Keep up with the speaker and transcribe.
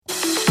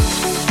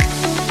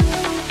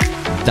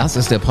Das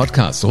ist der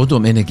Podcast rund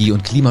um Energie-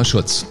 und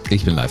Klimaschutz.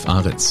 Ich bin Live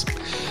Ahrens.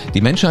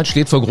 Die Menschheit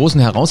steht vor großen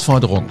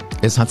Herausforderungen.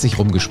 Es hat sich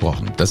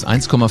rumgesprochen. Das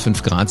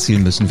 1,5 Grad Ziel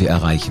müssen wir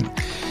erreichen.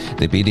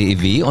 Der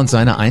BDEW und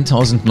seine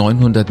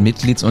 1900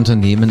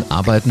 Mitgliedsunternehmen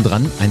arbeiten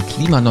dran, ein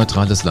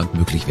klimaneutrales Land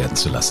möglich werden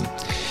zu lassen.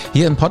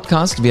 Hier im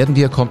Podcast werden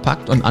wir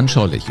kompakt und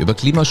anschaulich über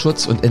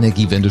Klimaschutz und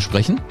Energiewende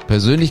sprechen.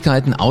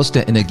 Persönlichkeiten aus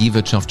der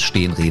Energiewirtschaft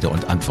stehen Rede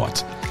und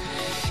Antwort.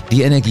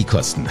 Die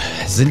Energiekosten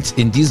sind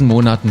in diesen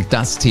Monaten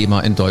das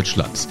Thema in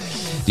Deutschland.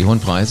 Die hohen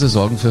Preise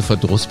sorgen für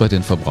Verdruss bei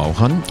den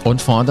Verbrauchern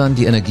und fordern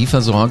die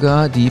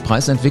Energieversorger, die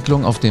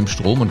Preisentwicklung auf dem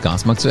Strom- und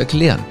Gasmarkt zu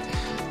erklären.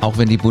 Auch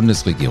wenn die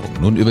Bundesregierung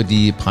nun über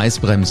die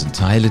Preisbremsen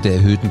Teile der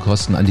erhöhten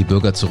Kosten an die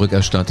Bürger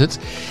zurückerstattet,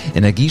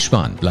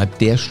 Energiesparen bleibt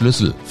der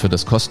Schlüssel für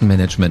das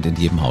Kostenmanagement in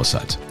jedem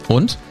Haushalt.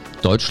 Und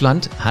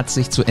Deutschland hat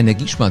sich zu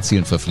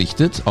Energiespar-Zielen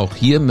verpflichtet. Auch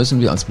hier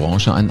müssen wir als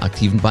Branche einen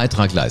aktiven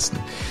Beitrag leisten.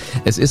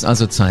 Es ist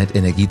also Zeit,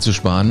 Energie zu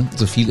sparen,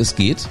 so viel es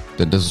geht,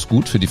 denn das ist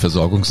gut für die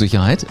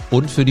Versorgungssicherheit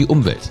und für die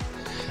Umwelt.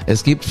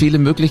 Es gibt viele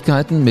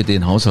Möglichkeiten, mit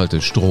denen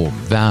Haushalte Strom,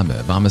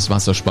 Wärme, warmes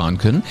Wasser sparen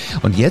können.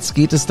 Und jetzt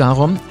geht es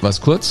darum,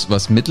 was kurz-,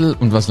 was mittel-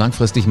 und was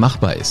langfristig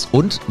machbar ist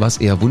und was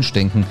eher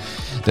Wunschdenken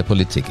der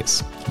Politik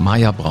ist.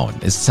 Maja Braun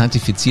ist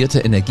zertifizierte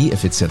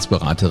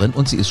Energieeffizienzberaterin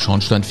und sie ist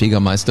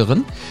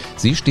Schornsteinfegermeisterin.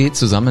 Sie steht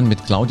zusammen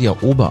mit Claudia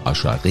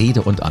Oberascher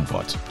Rede und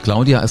Antwort.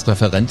 Claudia ist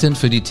Referentin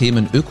für die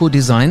Themen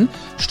Ökodesign,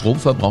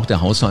 Stromverbrauch der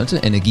Haushalte,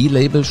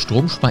 Energielabel,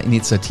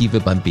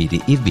 Stromsparinitiative beim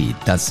BDEW.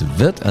 Das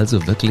wird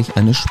also wirklich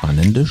eine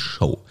spannende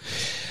Show.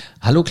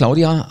 Hallo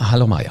Claudia,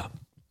 hallo Maja.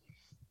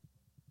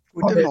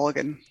 Guten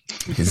Morgen.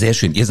 Sehr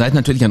schön. Ihr seid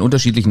natürlich an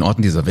unterschiedlichen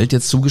Orten dieser Welt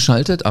jetzt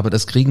zugeschaltet, aber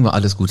das kriegen wir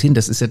alles gut hin.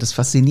 Das ist ja das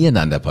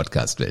Faszinierende an der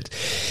Podcast-Welt.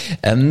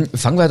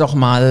 Fangen wir doch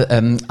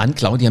mal an,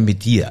 Claudia,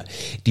 mit dir.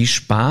 Die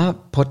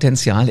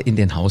Sparpotenziale in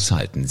den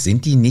Haushalten,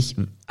 sind die nicht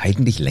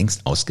eigentlich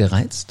längst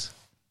ausgereizt?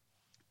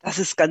 Das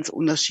ist ganz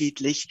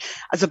unterschiedlich.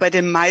 Also bei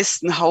den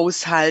meisten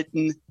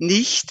Haushalten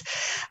nicht.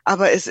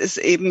 Aber es ist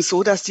eben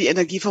so, dass die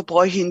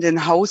Energieverbräuche in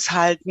den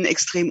Haushalten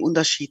extrem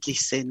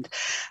unterschiedlich sind.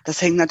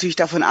 Das hängt natürlich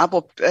davon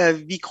ab,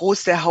 wie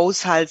groß der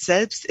Haushalt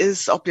selbst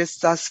ist, ob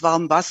jetzt das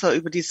Warmwasser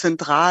über die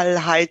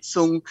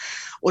Zentralheizung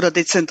oder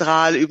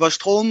dezentral über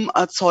Strom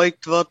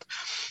erzeugt wird.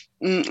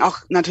 Auch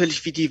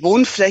natürlich, wie die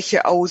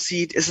Wohnfläche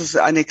aussieht. Ist es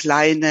eine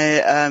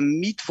kleine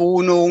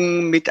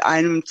Mietwohnung mit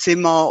einem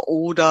Zimmer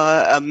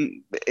oder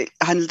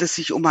handelt es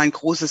sich um ein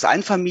großes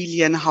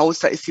Einfamilienhaus?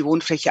 Da ist die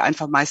Wohnfläche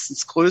einfach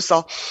meistens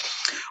größer.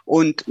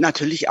 Und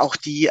natürlich auch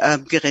die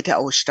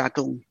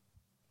Geräteausstattung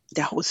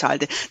der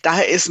Haushalte.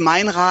 Daher ist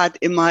mein Rat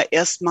immer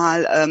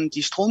erstmal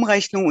die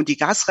Stromrechnung und die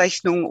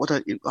Gasrechnung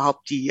oder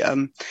überhaupt die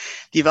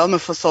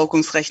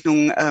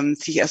Wärmeversorgungsrechnung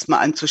sich erstmal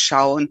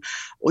anzuschauen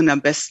und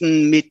am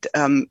besten mit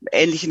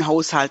ähnlichen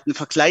Haushalten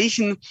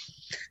vergleichen.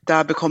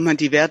 Da bekommt man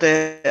die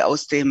Werte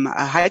aus dem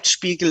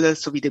Heizspiegel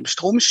sowie dem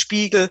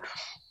Stromspiegel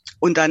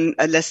und dann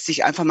lässt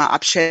sich einfach mal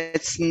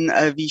abschätzen,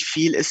 wie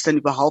viel ist denn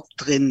überhaupt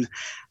drin.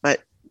 Weil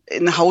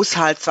ein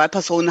Haushalt,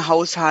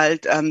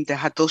 Zwei-Personen-Haushalt,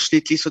 der hat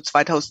durchschnittlich so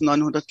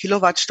 2.900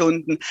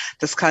 Kilowattstunden.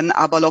 Das kann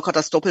aber locker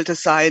das Doppelte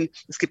sein.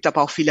 Es gibt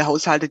aber auch viele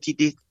Haushalte,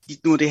 die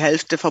nur die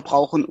Hälfte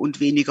verbrauchen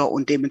und weniger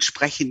und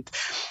dementsprechend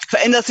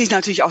verändert sich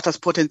natürlich auch das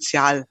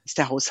Potenzial, das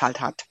der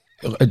Haushalt hat.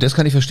 Das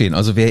kann ich verstehen.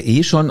 Also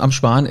wer schon am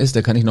Sparen ist,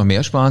 der kann nicht noch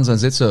mehr sparen,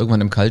 sonst sitzt er irgendwann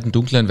im kalten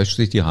Dunkeln, wäscht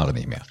sich die Haare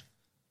nicht mehr.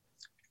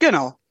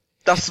 Genau.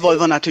 Das wollen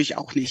wir natürlich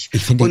auch nicht.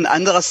 Und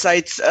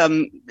andererseits,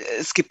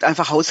 es gibt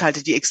einfach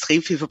Haushalte, die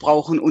extrem viel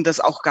verbrauchen und das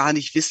auch gar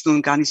nicht wissen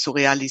und gar nicht so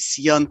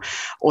realisieren.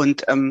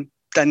 Und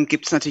dann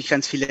gibt es natürlich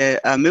ganz viele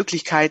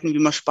Möglichkeiten, wie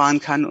man sparen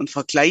kann und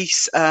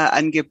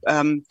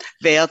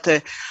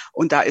Vergleichswerte.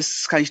 Und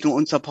kann ich nur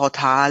unser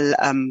Portal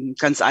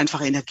ganz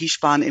einfach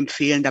Energiesparen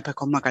empfehlen. Da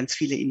bekommt man ganz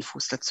viele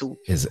Infos dazu.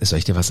 Soll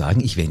ich dir was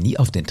sagen? Ich wäre nie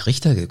auf den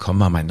Trichter gekommen,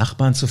 mal meinen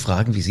Nachbarn zu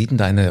fragen, wie sieht denn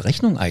deine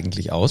Rechnung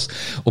eigentlich aus,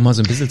 um mal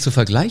so ein bisschen zu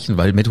vergleichen,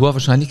 weil mit hoher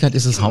Wahrscheinlichkeit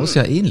ist das Haus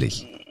ja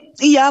ähnlich.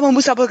 Ja, man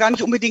muss aber gar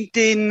nicht unbedingt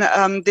den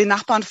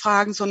Nachbarn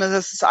fragen, sondern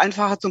das ist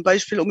einfacher, zum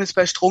Beispiel, um jetzt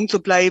bei Strom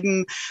zu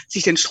bleiben,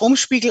 sich den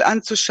Stromspiegel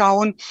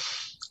anzuschauen.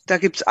 Da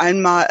gibt's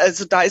einmal,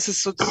 also da ist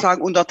es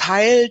sozusagen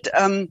unterteilt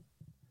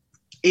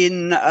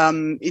in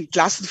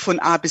Klassen von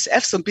A bis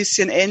F, so ein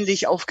bisschen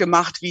ähnlich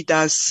aufgemacht wie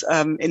das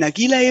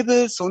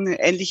Energielabel, so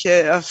eine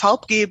ähnliche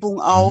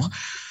Farbgebung auch.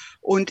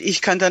 Und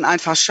ich kann dann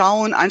einfach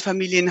schauen,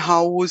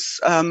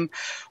 Einfamilienhaus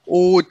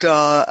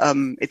oder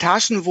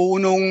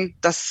Etagenwohnung,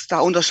 da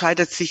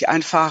unterscheidet sich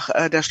einfach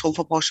der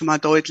Stromverbrauch schon mal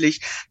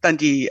deutlich. Dann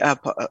die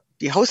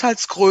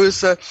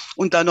Haushaltsgröße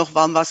und dann noch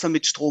Warmwasser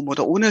mit Strom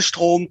oder ohne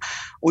Strom.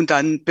 Und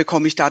dann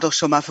bekomme ich dadurch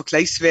schon mal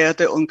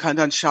Vergleichswerte und kann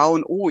dann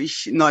schauen,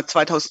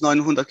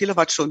 2.900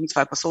 Kilowattstunden,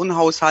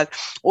 Zwei-Personen-Haushalt,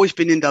 ich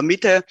bin in der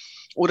Mitte.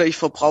 Oder ich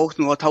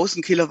verbrauche nur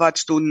 1.000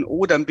 Kilowattstunden.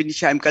 Dann bin ich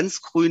ja im ganz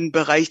grünen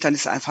Bereich, dann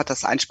ist einfach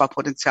das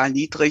Einsparpotenzial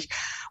niedrig.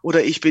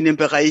 Oder ich bin im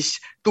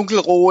Bereich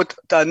dunkelrot,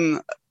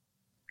 dann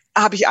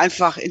habe ich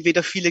einfach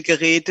entweder viele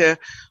Geräte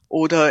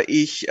oder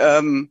ich,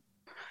 keine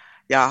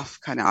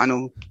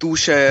Ahnung,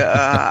 dusche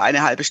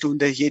eine halbe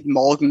Stunde jeden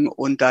Morgen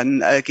und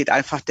dann geht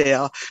einfach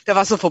der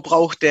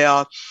Wasserverbrauch,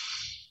 der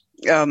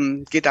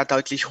geht da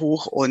deutlich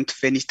hoch.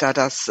 Und wenn ich da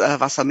das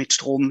Wasser mit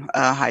Strom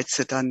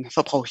heize, dann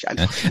verbrauche ich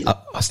einfach viel.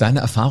 Aus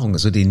deiner Erfahrung,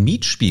 so den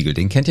Mietspiegel,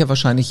 den kennt ja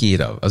wahrscheinlich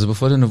jeder. Also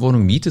bevor du eine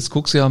Wohnung mietest,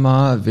 guckst du ja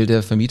mal, will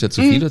der Vermieter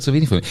zu viel oder zu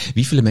wenig von mir.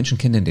 Wie viele Menschen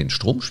kennen denn den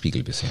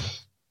Stromspiegel bisher?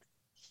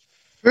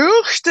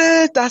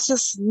 Fürchte, dass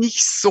es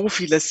nicht so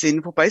viele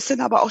sind, wobei es dann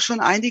aber auch schon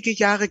einige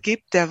Jahre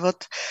gibt. Der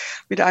wird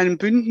mit einem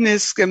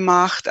Bündnis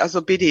gemacht,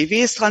 also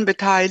BDEW ist dran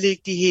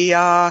beteiligt, die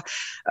HEA,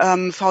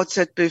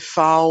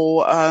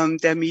 VZBV,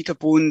 der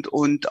Mieterbund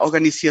und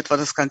organisiert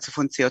wird das Ganze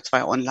von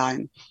CO2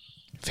 Online.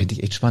 Finde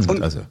ich echt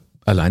spannend, also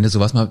alleine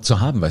sowas mal zu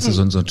haben, weißt du,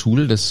 so ein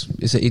Tool, das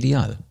ist ja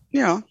ideal.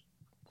 Ja,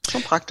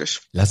 schon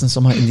praktisch. Lass uns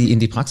doch mal in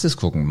die Praxis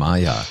gucken,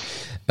 Maja.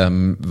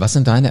 Was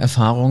sind deine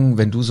Erfahrungen,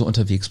 wenn du so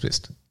unterwegs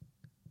bist?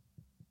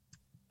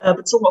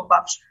 Bezogen auf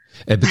was?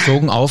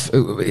 Bezogen auf,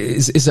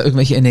 ist da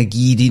irgendwelche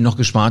Energie, die noch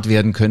gespart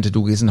werden könnte?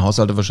 Du gehst in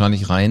Haushalte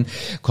wahrscheinlich rein,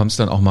 kommst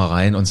dann auch mal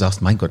rein und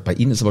sagst, mein Gott, bei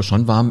Ihnen ist aber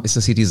schon warm. Ist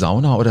das hier die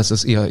Sauna oder ist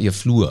das eher Ihr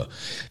Flur?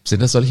 Sind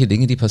das solche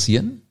Dinge, die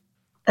passieren?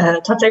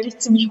 Tatsächlich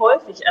ziemlich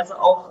häufig. Also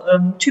auch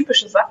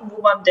typische Sachen,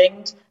 wo man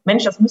denkt,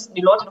 Mensch, das müssten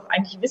die Leute doch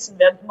eigentlich wissen,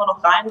 werden immer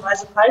noch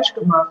reihenweise falsch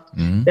gemacht.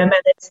 Wir haben ja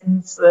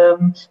letztens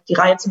die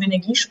Reihe zum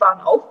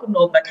Energiesparen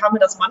aufgenommen. Da kam mir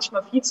das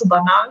manchmal viel zu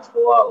banal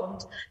vor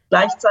und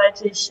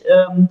gleichzeitig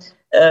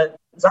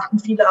sagten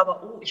viele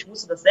aber, oh, ich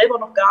wusste das selber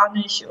noch gar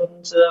nicht.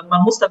 Und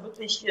man muss da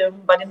wirklich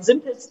bei den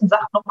simpelsten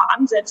Sachen nochmal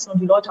ansetzen und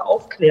die Leute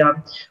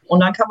aufklären.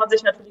 Und dann kann man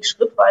sich natürlich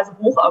schrittweise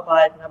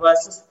hocharbeiten. Aber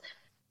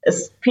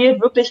es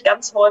fehlt wirklich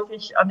ganz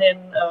häufig an den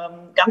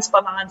ganz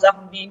banalen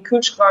Sachen wie einen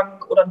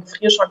Kühlschrank oder einen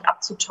Gefrierschrank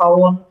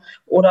abzutauen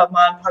oder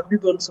mal ein paar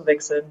Glühbirnen zu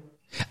wechseln.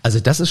 Also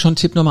das ist schon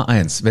Tipp Nummer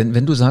 1.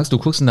 Wenn du sagst, du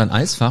guckst in dein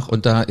Eisfach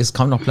und da ist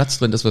kaum noch Platz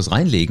drin, dass du was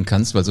reinlegen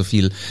kannst, weil so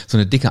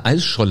eine dicke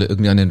Eisscholle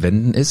irgendwie an den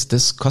Wänden ist,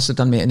 das kostet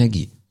dann mehr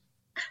Energie.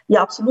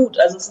 Ja, absolut.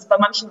 Also es ist bei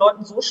manchen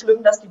Leuten so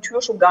schlimm, dass die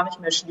Tür schon gar nicht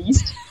mehr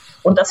schließt.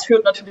 Und das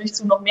führt natürlich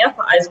zu noch mehr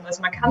Vereisung.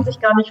 Also man kann sich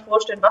gar nicht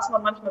vorstellen, was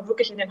man manchmal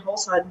wirklich in den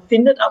Haushalten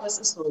findet, aber es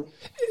ist so.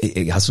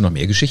 Hast du noch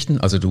mehr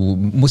Geschichten? Also du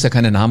musst ja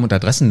keine Namen und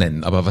Adressen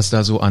nennen, aber was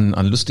da so an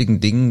lustigen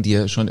Dingen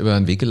dir schon über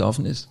den Weg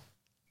gelaufen ist?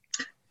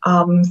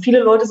 Viele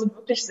Leute sind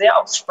wirklich sehr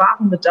aufs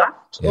Sparen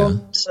bedacht Ja.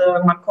 und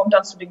man kommt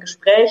dann zu den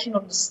Gesprächen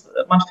und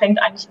man fängt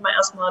eigentlich immer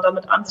erstmal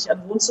damit an, sich an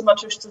den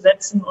Wohnzimmertisch zu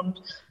setzen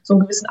und so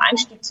einen gewissen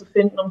Einstieg zu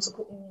finden, um zu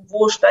gucken,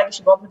 wo steige ich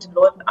überhaupt mit den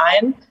Leuten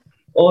ein.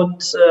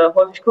 Und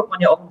häufig kommt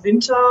man ja auch im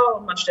Winter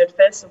und man stellt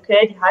fest,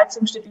 okay, die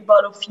Heizung steht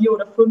überall auf 4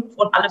 oder 5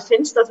 und alle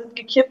Fenster sind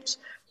gekippt.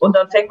 Und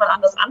dann fängt man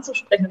an, das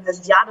anzusprechen. Und das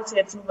heißt, ja, das ist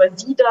ja jetzt nur, weil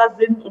Sie da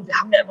sind und wir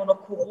haben ja immer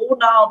noch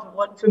Corona und wir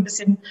wollten für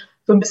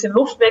ein bisschen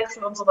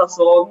Luftwechsel und sowas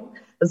sorgen.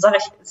 Dann sage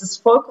ich, es ist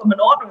vollkommen in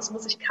Ordnung, es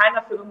muss sich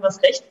keiner für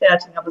irgendwas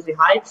rechtfertigen, aber Sie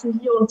heizen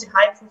hier und Sie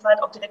heizen es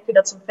halt auch direkt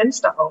wieder zum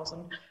Fenster raus.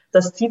 Und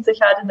das zieht sich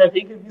halt in der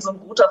Regel wie so ein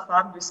roter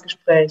Faden durchs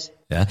Gespräch.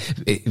 Ja,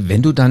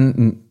 wenn du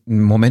dann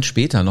einen Moment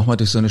später nochmal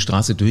durch so eine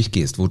Straße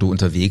durchgehst, wo du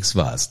unterwegs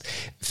warst,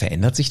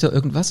 verändert sich da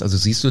irgendwas? Also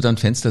siehst du dann,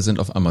 Fenster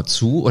sind auf einmal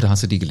zu oder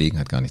hast du die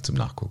Gelegenheit gar nicht zum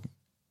Nachgucken?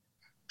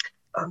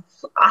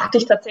 Achte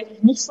ich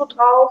tatsächlich nicht so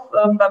drauf.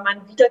 Bei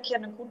meinen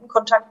wiederkehrenden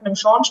Kundenkontakten im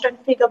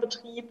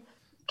Schornsteinfegerbetrieb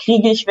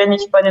kriege ich, wenn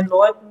ich bei den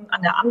Leuten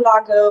an der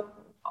Anlage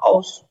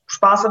aus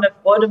Spaß und der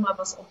Freude mal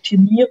was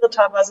optimiere,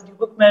 teilweise die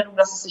Rückmeldung,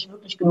 dass es sich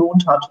wirklich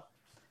gelohnt hat.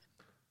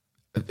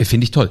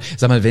 Finde ich toll.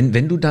 Sag mal,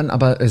 wenn du dann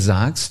aber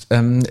sagst,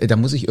 da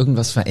muss ich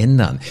irgendwas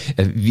verändern,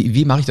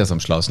 wie mache ich das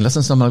am schlausten? Lass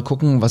uns doch mal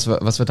gucken, was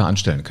wir da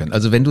anstellen können.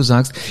 Also wenn du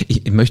sagst,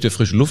 ich möchte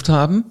frische Luft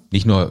haben,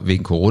 nicht nur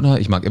wegen Corona,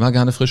 ich mag immer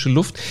gerne frische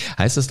Luft,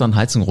 heißt das dann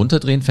Heizung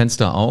runterdrehen,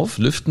 Fenster auf,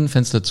 lüften,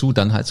 Fenster zu,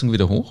 dann Heizung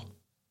wieder hoch?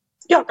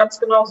 Ja, ganz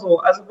genau so.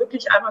 Also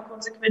wirklich einmal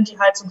konsequent die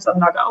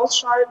Heizungsanlage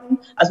ausschalten.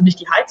 Also nicht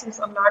die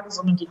Heizungsanlage,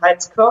 sondern die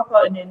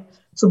Heizkörper in den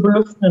zu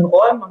belüftenden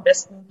Räumen. Am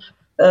besten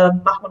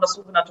macht man das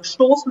sogenannte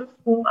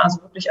Stoßlüften,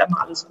 also wirklich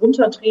einmal alles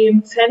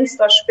runterdrehen,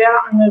 Fenster,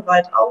 Sperrangel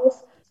weit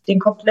auf, die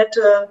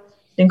komplette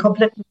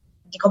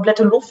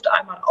Luft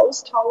einmal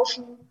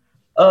austauschen.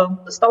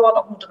 Es dauert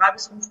auch nur 3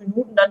 bis 5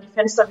 Minuten, dann die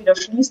Fenster wieder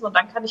schließen und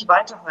dann kann ich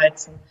weiter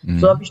heizen.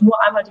 So habe ich nur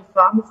einmal die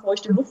warme,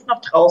 feuchte Luft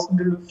nach draußen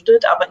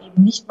gelüftet, aber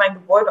eben nicht mein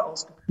Gebäude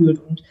ausgekühlt.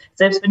 Und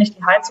selbst wenn ich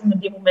die Heizung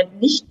in dem Moment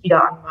nicht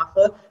wieder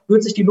anmache,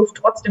 wird sich die Luft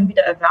trotzdem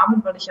wieder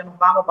erwärmen, weil ich ja noch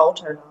warme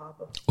Bauteile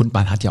habe. Und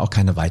man hat ja auch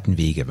keine weiten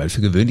Wege, weil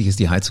für gewöhnlich ist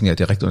die Heizung ja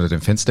direkt unter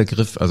dem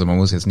Fenstergriff, also man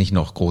muss jetzt nicht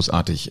noch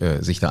großartig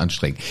sich da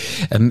anstrengen.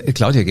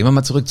 Claudia, gehen wir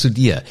mal zurück zu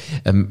dir.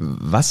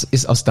 Was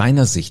ist aus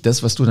deiner Sicht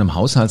das, was du in einem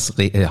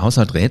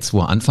Haushalt rätst,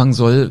 wo er anfangen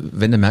soll,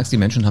 wenn du merkst, die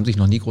Menschen haben sich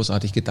noch nie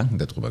großartig Gedanken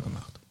darüber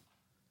gemacht?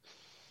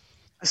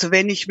 Also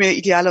wenn ich mir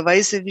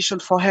idealerweise, wie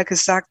schon vorher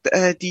gesagt,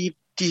 die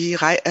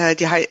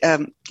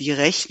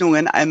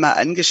Rechnungen einmal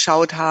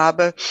angeschaut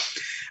habe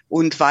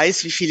und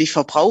weiß, wie viel ich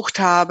verbraucht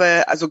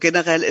habe. Also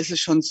generell ist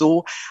es schon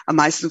so, am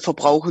meisten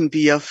verbrauchen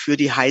wir für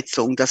die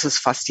Heizung. Das ist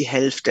fast die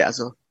Hälfte,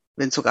 also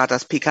wenn sogar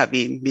das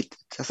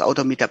das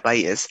Auto mit dabei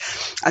ist.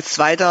 Als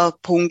zweiter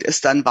Punkt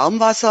ist dann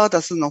Warmwasser.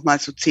 Das sind nochmal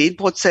so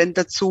 10%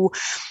 dazu.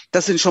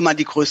 Das sind schon mal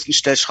die größten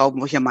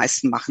Stellschrauben, wo ich am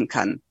meisten machen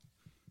kann.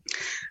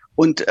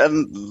 Und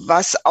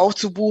was auch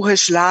zu Buche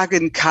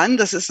schlagen kann,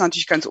 das ist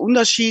natürlich ganz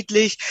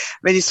unterschiedlich,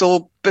 wenn ich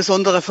so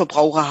besondere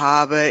Verbraucher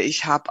habe.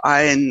 Ich habe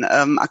ein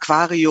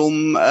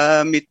Aquarium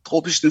mit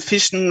tropischen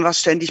Fischen,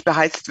 was ständig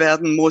beheizt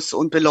werden muss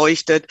und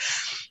beleuchtet.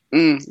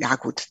 Ja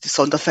gut, die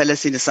Sonderfälle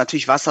sind es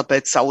natürlich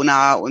Wasserbett,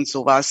 Sauna und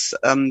sowas,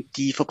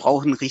 die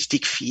verbrauchen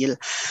richtig viel.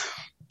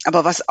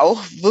 Aber was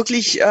auch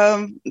wirklich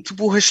zu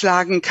Buche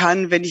schlagen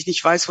kann, wenn ich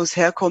nicht weiß, wo es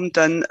herkommt,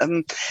 dann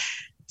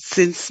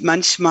sind es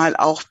manchmal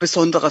auch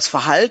besonderes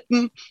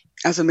Verhalten.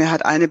 Also mir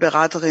hat eine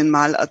Beraterin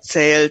mal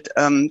erzählt,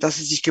 dass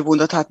sie sich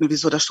gewundert hatten,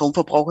 wieso der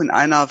Stromverbrauch in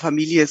einer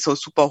Familie so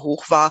super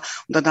hoch war.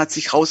 Und dann hat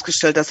sich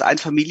herausgestellt, dass ein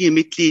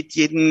Familienmitglied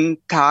jeden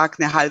Tag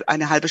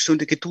eine halbe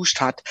Stunde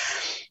geduscht hat.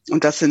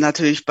 Und das sind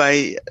natürlich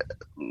bei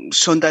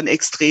schon dann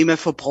extreme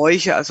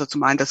Verbräuche, also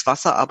zum einen das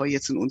Wasser, aber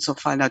jetzt in unserem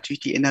Fall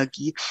natürlich die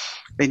Energie.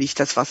 Wenn ich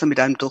das Wasser mit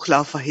einem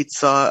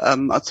Durchlauferhitzer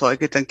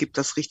erzeuge, dann gibt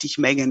das richtig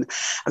Mengen.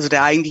 Also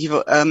der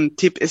eigentliche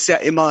Tipp ist ja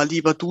immer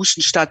lieber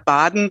duschen statt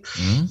baden.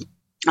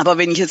 Aber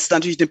wenn ich jetzt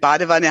natürlich eine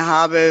Badewanne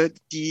habe,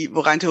 wo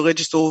rein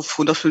theoretisch so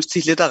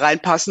 150 Liter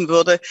reinpassen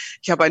würde,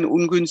 ich habe einen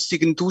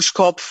ungünstigen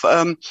Duschkopf,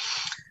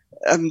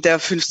 der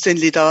 15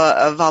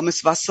 Liter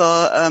warmes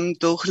Wasser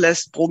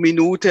durchlässt pro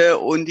Minute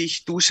und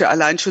ich dusche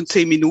allein schon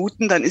 10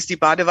 Minuten, dann ist die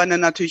Badewanne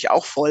natürlich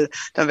auch voll.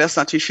 Dann wäre es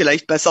natürlich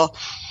vielleicht besser,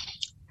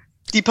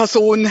 die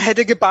Person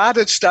hätte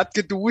gebadet statt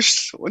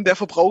geduscht und der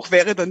Verbrauch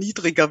wäre dann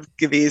niedriger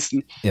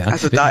gewesen. Ja.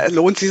 Also da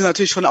lohnt es sich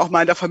natürlich schon auch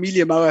mal in der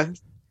Familie mal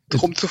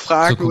drum zu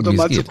fragen oder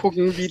mal zu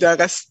gucken, wie der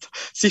Rest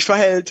sich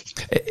verhält.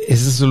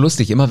 Es ist so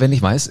lustig, immer wenn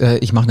ich weiß,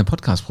 ich mache eine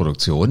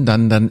Podcast-Produktion,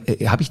 dann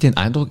habe ich den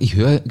Eindruck, ich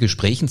höre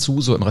Gesprächen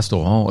zu, so im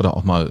Restaurant oder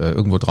auch mal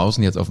irgendwo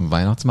draußen jetzt auf dem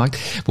Weihnachtsmarkt,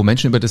 wo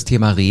Menschen über das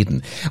Thema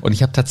reden. Und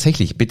ich habe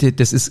tatsächlich, bitte,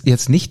 das ist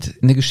jetzt nicht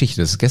eine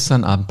Geschichte, das ist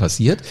gestern Abend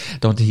passiert,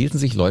 da unterhielten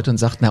sich Leute und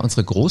sagten,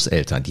 unsere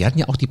Großeltern, die hatten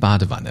ja auch die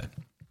Badewanne.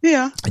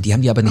 Ja. Die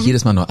haben die aber nicht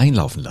jedes Mal nur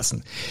einlaufen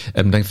lassen.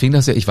 Dann fing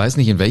das ja, ich weiß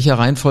nicht in welcher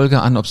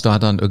Reihenfolge an, ob es da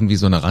dann irgendwie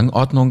so eine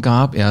Rangordnung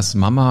gab. Erst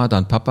Mama,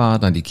 dann Papa,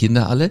 dann die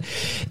Kinder alle.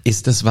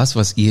 Ist das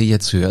was ihr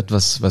jetzt hört,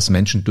 was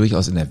Menschen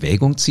durchaus in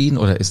Erwägung ziehen,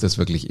 oder ist das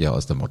wirklich eher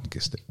aus der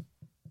Mottenkiste?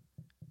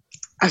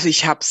 Also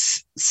ich habe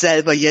es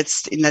selber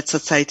jetzt in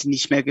letzter Zeit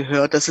nicht mehr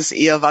gehört. Das ist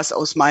eher was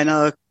aus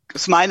meiner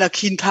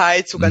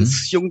Kindheit, so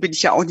ganz jung bin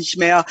ich ja auch nicht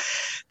mehr,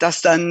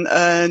 dass dann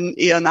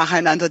eher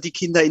nacheinander die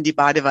Kinder in die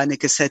Badewanne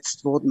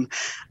gesetzt wurden.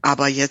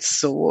 Aber jetzt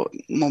so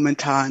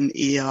momentan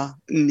eher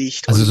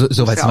nicht. Also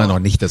so weit sind wir noch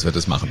nicht, dass wir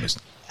das machen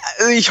müssen.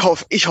 Ich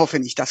hoffe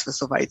nicht, dass wir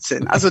so weit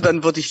sind. Also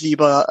dann würde ich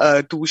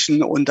lieber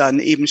duschen und dann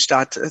eben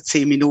statt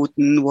 10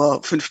 Minuten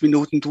nur 5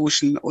 Minuten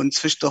duschen und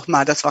zwischendurch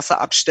mal das Wasser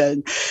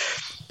abstellen.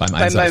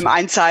 Beim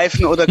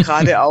Einseifen oder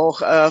gerade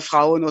auch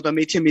Frauen oder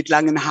Mädchen mit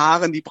langen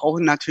Haaren, die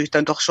brauchen natürlich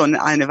dann doch schon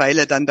eine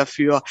Weile dann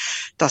dafür.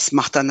 Das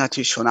macht dann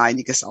natürlich schon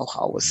einiges auch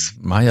aus.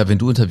 Maja, wenn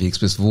du unterwegs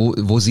bist,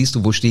 wo siehst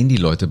du, wo stehen die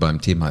Leute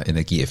beim Thema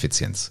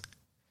Energieeffizienz?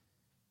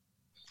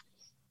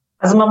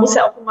 Also man muss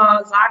ja auch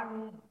immer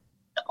sagen,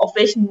 auf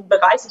welchen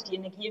Bereich sich die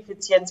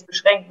Energieeffizienz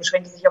beschränkt.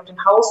 Beschränkt es sich auf den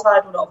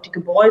Haushalt oder auf die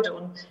Gebäude?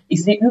 Und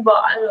ich sehe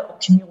überall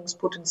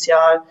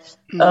Optimierungspotenzial.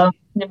 In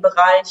dem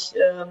Bereich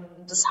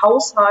des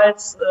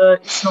Haushalts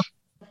ist noch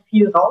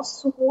viel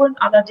rauszuholen.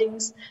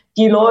 Allerdings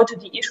die Leute,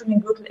 die schon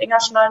den Gürtel enger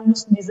schnallen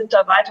müssen, die sind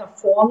da weiter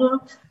vorne.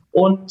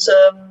 Und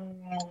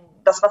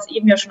das, was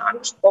eben ja schon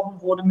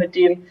angesprochen wurde, mit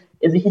dem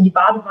sich in die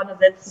Badewanne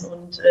setzen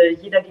und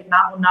jeder geht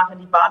nach und nach in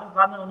die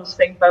Badewanne und es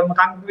fängt beim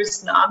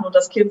Ranghöchsten an und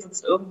das Kind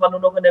sitzt irgendwann nur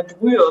noch in der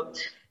Brühe.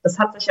 Das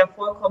hat sich ja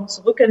vollkommen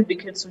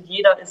zurückentwickelt zu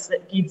jeder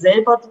geht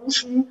selber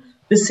duschen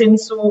bis hin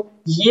zu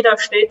jeder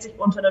stellt sich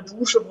unter der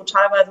Dusche, wo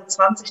teilweise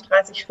 20,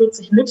 30,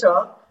 40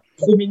 Liter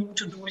pro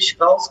Minute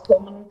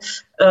rauskommen.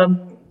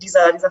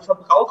 Dieser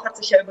Verbrauch hat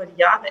sich ja über die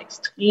Jahre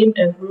extrem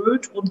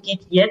erhöht und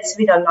geht jetzt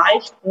wieder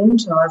leicht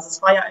runter. Also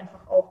es war ja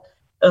einfach auch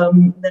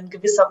ein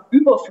gewisser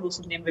Überfluss,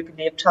 in dem wir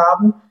gelebt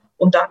haben.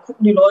 Und da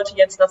gucken die Leute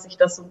jetzt, dass sich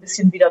das so ein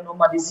bisschen wieder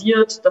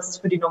normalisiert, dass es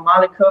für die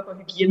normale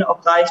Körperhygiene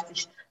auch reicht,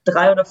 sich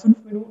 3 oder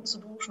 5 Minuten zu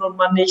duschen und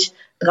man nicht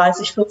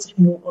 30, 40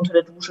 Minuten unter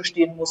der Dusche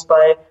stehen muss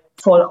bei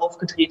voll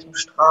aufgedrehtem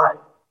Strahl.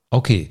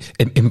 Okay,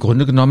 im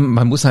Grunde genommen,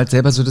 man muss halt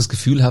selber so das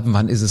Gefühl haben,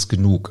 wann ist es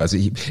genug. Also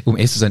um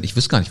ehrlich zu sein, ich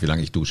wüsste gar nicht, wie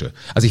lange ich dusche.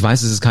 Also ich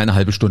weiß, es ist keine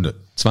halbe Stunde.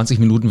 20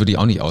 Minuten würde ich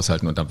auch nicht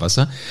aushalten unterm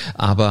Wasser.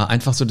 Aber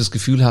einfach so das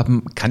Gefühl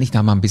haben, kann ich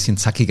da mal ein bisschen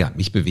zackiger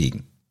mich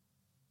bewegen.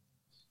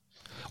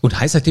 Und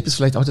heißer Tipp ist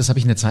vielleicht auch, das habe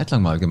ich eine Zeit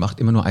lang mal gemacht,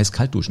 immer nur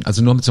eiskalt duschen.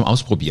 Also nur zum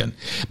Ausprobieren.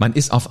 Man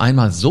ist auf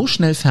einmal so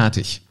schnell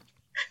fertig.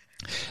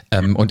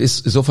 Und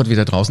ist sofort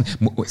wieder draußen.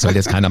 Soll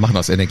jetzt keiner machen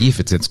aus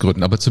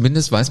Energieeffizienzgründen, aber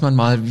zumindest weiß man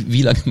mal,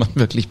 wie lange man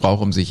wirklich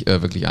braucht, um sich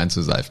wirklich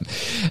einzuseifen.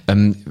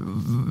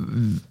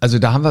 Also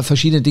da haben wir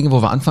verschiedene Dinge,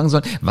 wo wir anfangen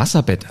sollen.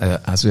 Wasserbett,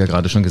 hast du ja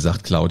gerade schon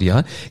gesagt,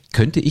 Claudia.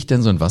 Könnte ich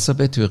denn so ein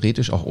Wasserbett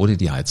theoretisch auch ohne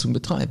die Heizung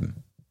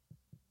betreiben?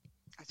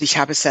 Also ich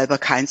habe selber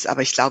keins,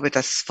 aber ich glaube,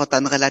 das wird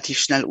dann relativ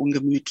schnell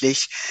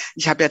ungemütlich.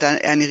 Ich habe ja dann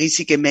eine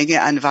riesige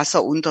Menge an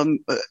Wasser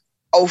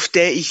auf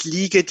der ich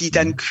liege, die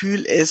dann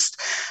kühl ist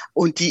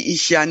und die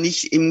ich ja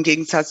nicht im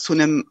Gegensatz zu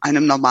einem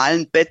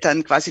normalen Bett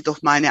dann quasi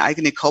durch meine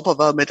eigene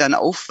Körperwärme dann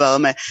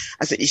aufwärme.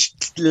 Also ich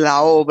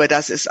glaube,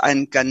 das ist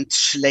ein ganz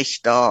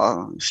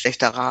schlechter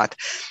Rat.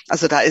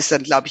 Also da ist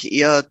dann, glaube ich,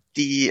 eher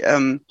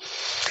der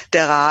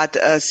Rat,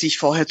 sich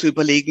vorher zu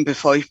überlegen,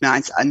 bevor ich mir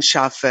eins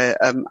anschaffe.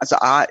 Also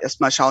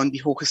erstmal schauen,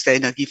 wie hoch ist der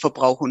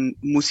Energieverbrauch und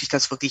muss ich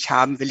das wirklich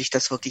haben, will ich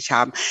das wirklich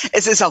haben.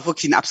 Es ist auch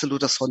wirklich ein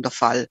absoluter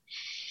Sonderfall.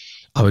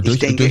 Aber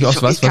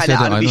durchaus was ja der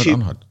eine oder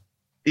andere hat.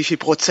 Wie viel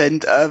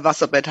Prozent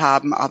Wasserbett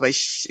haben, aber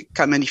ich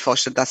kann mir nicht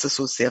vorstellen, dass es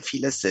so sehr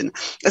viele sind.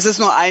 Es ist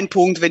nur ein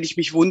Punkt, wenn ich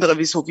mich wundere,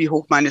 wie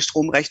hoch meine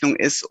Stromrechnung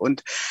ist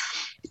und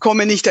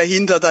komme nicht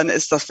dahinter, dann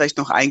ist das vielleicht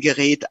noch ein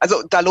Gerät.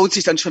 Also da lohnt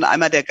sich dann schon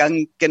einmal der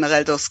Gang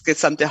generell das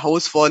gesamte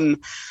Haus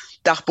von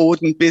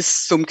Dachboden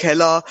bis zum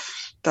Keller.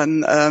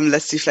 Dann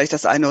lässt sich vielleicht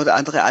das eine oder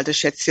andere alte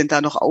Schätzchen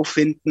da noch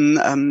auffinden.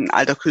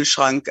 Alter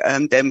Kühlschrank,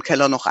 der im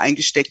Keller noch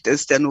eingesteckt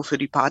ist, der nur für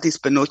die Partys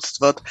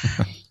benutzt wird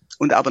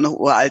und aber noch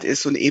uralt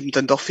ist und eben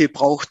dann doch viel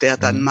braucht, der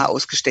dann mal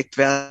ausgesteckt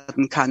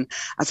werden kann.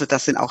 Also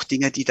das sind auch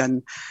Dinge, die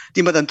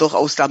man dann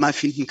durchaus da mal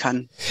finden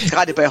kann.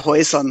 Gerade bei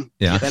Häusern,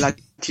 die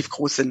relativ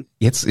groß sind.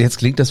 Jetzt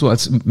klingt das so,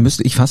 als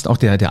müsste ich fast auch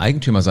der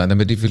Eigentümer sein,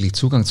 damit ich wirklich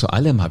Zugang zu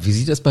allem habe. Wie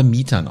sieht das bei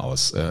Mietern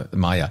aus,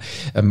 Maja?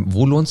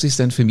 Wo lohnt es sich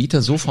denn für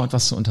Mieter sofort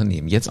was zu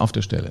unternehmen? Jetzt auf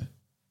der Stelle.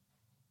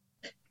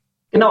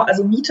 Genau,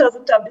 also Mieter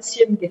sind da ein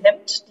bisschen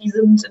gehemmt. Die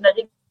sind in der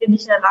Regel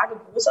nicht in der Lage,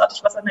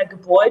 großartig was an der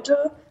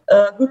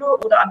Gebäudehülle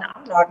oder an der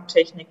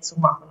Anlagentechnik zu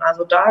machen.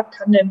 Also da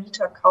kann der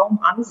Mieter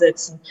kaum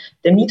ansetzen.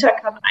 Der Mieter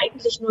kann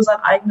eigentlich nur sein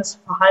eigenes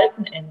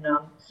Verhalten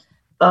ändern.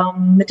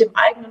 Mit dem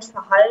eigenen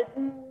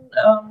Verhalten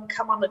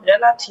kann man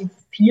relativ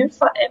viel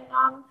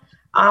verändern.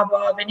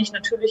 Aber wenn ich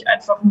natürlich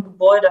einfach ein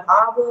Gebäude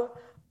habe,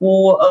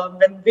 wo,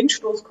 wenn ein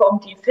Windstoß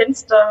kommt, die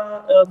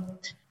Fenster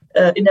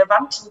in der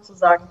Wand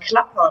sozusagen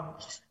klappern,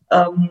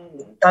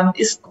 dann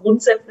ist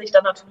grundsätzlich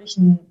dann natürlich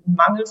ein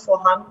Mangel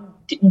vorhanden,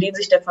 um den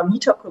sich der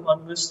Vermieter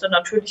kümmern müsste.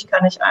 Natürlich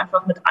kann ich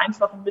einfach mit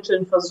einfachen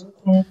Mitteln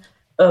versuchen,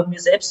 mir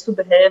selbst zu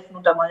behelfen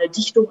und da mal eine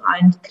Dichtung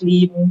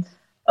einkleben.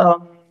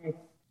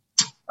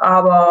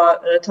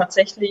 Aber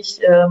tatsächlich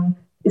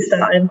ist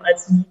da einem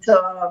als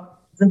Mieter,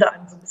 sind da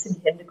einem so ein bisschen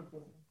die Hände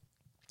gebunden.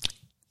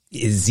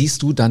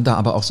 Siehst du dann da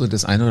aber auch so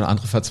das eine oder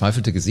andere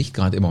verzweifelte Gesicht,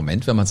 gerade im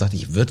Moment, wenn man sagt,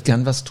 ich würde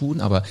gern was tun,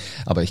 aber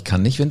ich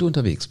kann nicht, wenn du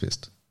unterwegs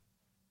bist?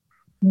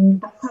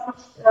 Das habe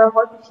ich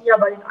häufig hier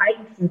bei den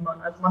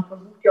Eigentümern. Also man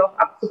versucht ja auch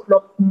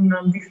abzuklopfen,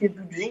 wie viel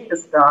Budget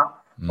ist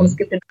da. Und es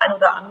gibt den einen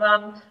oder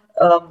anderen,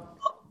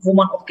 wo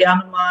man auch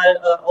gerne mal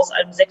aus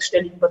einem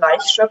sechsstelligen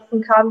Bereich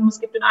schöpfen kann. Und es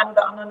gibt den einen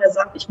oder anderen, der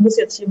sagt, ich muss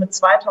jetzt hier mit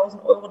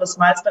 2.000 € das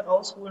meiste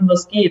rausholen,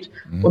 was geht.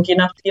 Und je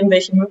nachdem,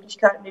 welche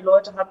Möglichkeiten die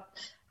Leute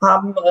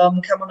haben,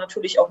 kann man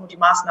natürlich auch nur die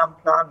Maßnahmen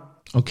planen.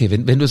 Okay,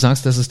 wenn du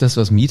sagst, das ist das,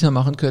 was Mieter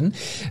machen können,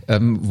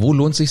 wo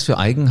lohnt es sich für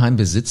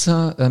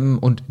Eigenheimbesitzer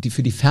und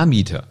für die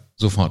Vermieter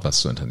sofort was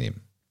zu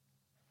unternehmen?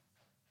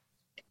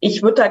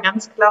 Ich würde da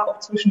ganz klar auch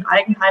zwischen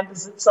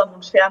Eigenheimbesitzern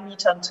und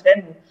Vermietern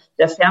trennen.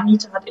 Der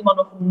Vermieter hat immer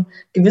noch ein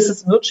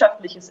gewisses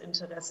wirtschaftliches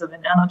Interesse.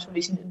 Wenn er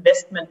natürlich ein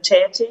Investment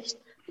tätigt,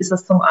 ist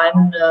das zum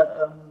einen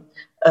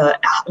eine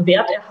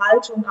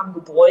Werterhaltung am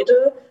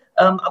Gebäude,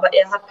 aber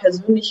er hat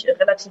persönlich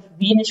relativ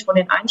wenig von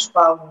den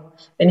Einsparungen.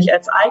 Wenn ich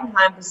als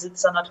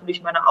Eigenheimbesitzer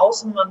natürlich meine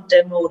Außenwand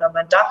dämme oder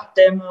mein Dach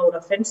dämme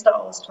oder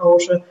Fenster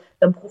austausche,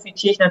 dann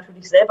profitiere ich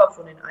natürlich selber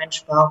von den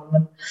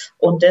Einsparungen.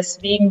 Und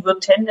deswegen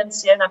wird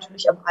tendenziell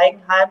natürlich am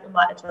Eigenheim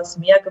immer etwas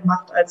mehr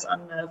gemacht als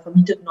an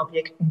vermieteten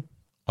Objekten.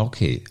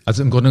 Okay,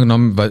 also im Grunde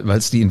genommen, weil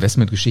es die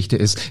Investmentgeschichte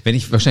ist, wenn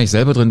ich wahrscheinlich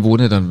selber drin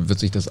wohne, dann wird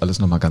sich das alles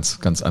nochmal ganz,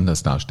 ganz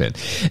anders darstellen.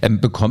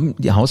 Bekommen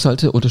die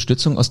Haushalte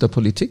Unterstützung aus der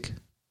Politik?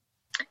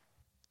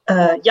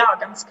 Ja,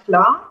 ganz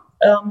klar.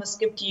 Es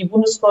gibt die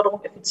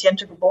Bundesförderung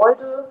effiziente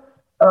Gebäude.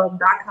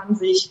 Da kann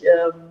sich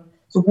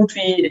so gut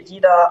wie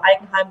jeder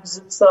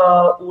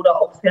Eigenheimbesitzer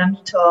oder auch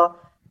Vermieter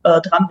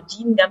dran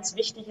bedienen. Ganz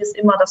wichtig ist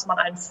immer, dass man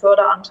einen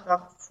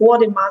Förderantrag vor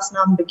dem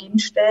Maßnahmenbeginn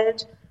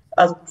stellt,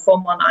 also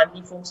bevor man einen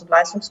Lieferungs- und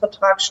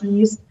Leistungsvertrag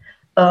schließt.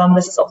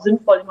 Es ist auch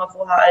sinnvoll, immer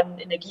vorher einen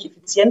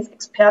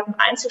Energieeffizienzexperten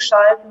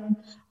einzuschalten.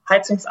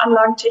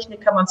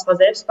 Heizungsanlagentechnik kann man zwar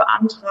selbst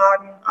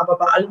beantragen, aber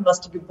bei allem,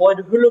 was die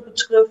Gebäudehülle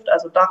betrifft,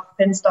 also Dach,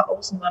 Fenster,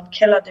 Außenwand,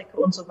 Kellerdecke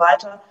und so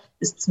weiter,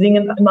 ist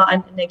zwingend immer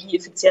ein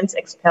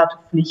Energieeffizienzexperte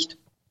Pflicht.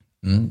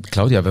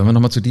 Claudia, wenn wir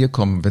nochmal zu dir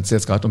kommen, wenn es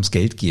jetzt gerade ums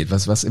Geld geht,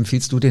 was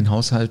empfiehlst du den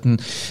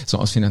Haushalten so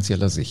aus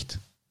finanzieller Sicht?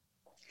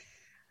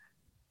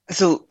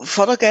 Also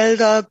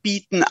Fördergelder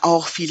bieten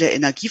auch viele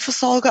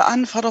Energieversorger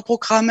an,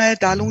 Förderprogramme.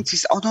 Da lohnt es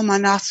sich auch nochmal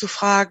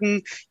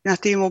nachzufragen. Je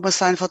nachdem, wo man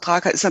seinen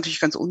Vertrag hat, ist natürlich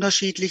ganz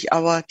unterschiedlich,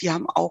 aber die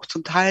haben auch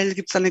zum Teil,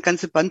 gibt es eine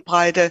ganze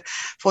Bandbreite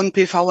von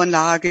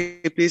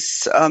PV-Anlage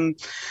bis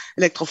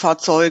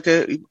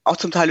Elektrofahrzeuge, auch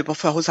zum Teil über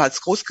für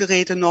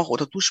Haushaltsgroßgeräte noch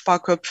oder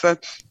Duschsparköpfe.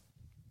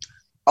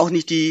 Auch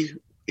nicht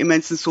die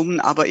immensen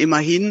Summen, aber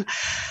immerhin.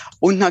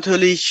 Und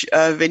natürlich,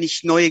 wenn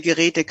ich neue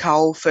Geräte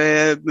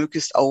kaufe,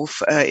 möglichst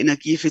auf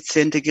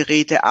energieeffiziente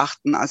Geräte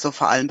achten, also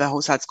vor allem bei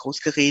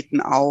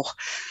Haushaltsgroßgeräten auch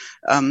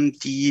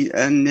die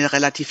eine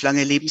relativ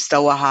lange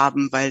Lebensdauer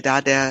haben, weil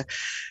da der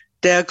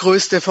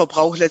größte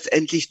Verbrauch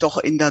letztendlich doch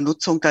in der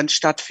Nutzung dann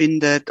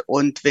stattfindet.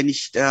 Und wenn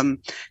ich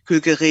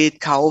Kühlgerät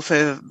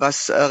kaufe,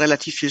 was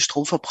relativ viel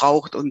Strom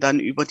verbraucht und dann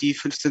über die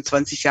 15,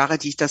 20 Jahre,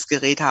 die ich das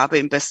Gerät habe,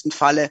 im besten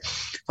Falle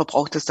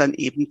verbraucht es dann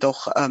eben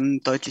doch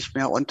deutlich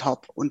mehr on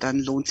top. Und dann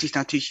lohnt sich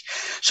natürlich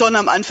schon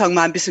am Anfang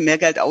mal ein bisschen mehr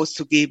Geld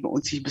auszugeben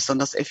und sich ein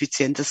besonders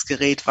effizientes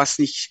Gerät, was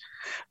nicht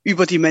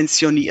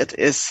überdimensioniert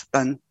ist,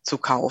 dann zu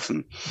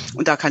kaufen.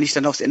 Und da kann ich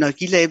dann aufs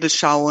Energielabel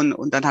schauen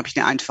und dann habe ich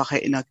eine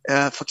einfache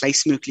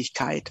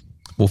Vergleichsmöglichkeit.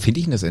 Wo finde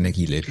ich denn das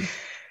Energielabel?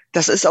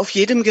 Das ist auf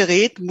jedem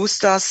Gerät, muss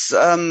das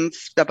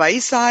dabei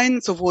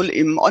sein. Sowohl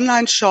im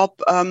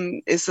Online-Shop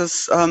ist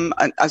es,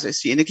 also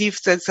ist die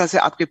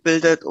Energieeffizienzklasse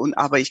abgebildet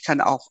aber ich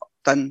kann auch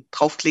dann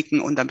draufklicken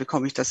und dann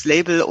bekomme ich das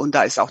Label und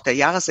da ist auch der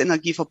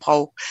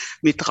Jahresenergieverbrauch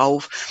mit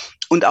drauf.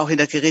 Und auch in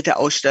der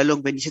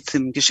Geräteausstellung, wenn ich jetzt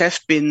im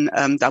Geschäft bin,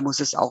 da muss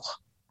es auch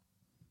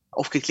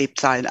aufgeklebt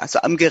sein,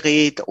 also am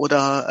Gerät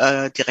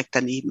oder direkt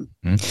daneben.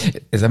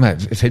 Sag mal,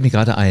 fällt mir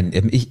gerade ein,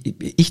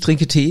 ich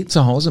trinke Tee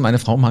zu Hause, meine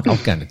Frau mag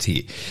auch gerne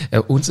Tee.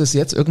 Uns ist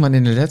jetzt irgendwann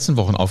in den letzten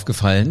Wochen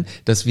aufgefallen,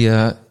 dass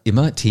wir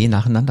immer Tee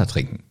nacheinander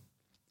trinken.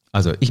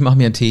 Also ich mache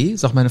mir einen Tee,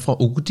 sagt meine Frau,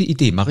 oh, gute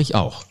Idee, mache ich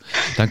auch.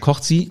 Dann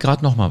kocht sie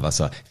gerade nochmal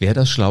Wasser. Wäre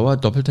das schlauer,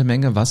 doppelte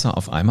Menge Wasser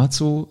auf einmal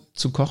zu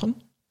kochen?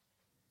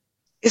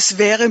 Es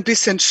wäre ein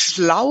bisschen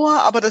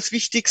schlauer, aber das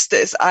Wichtigste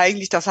ist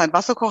eigentlich, dass ein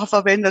Wasserkocher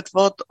verwendet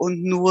wird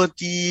und nur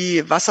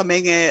die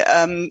Wassermenge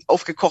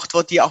aufgekocht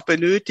wird, die auch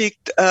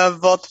benötigt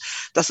wird.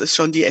 Das ist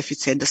schon die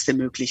effizienteste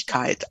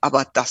Möglichkeit,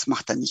 aber das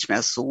macht dann nicht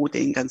mehr so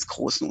den ganz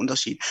großen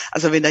Unterschied.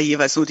 Also wenn da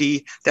jeweils nur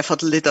der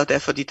Viertelliter, der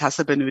für die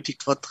Tasse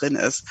benötigt wird, drin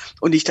ist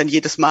und nicht dann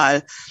jedes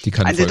Mal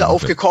ein Liter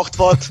aufgekocht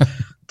wird,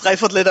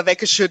 3/4 Liter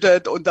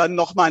weggeschüttet und dann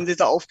nochmal ein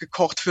Liter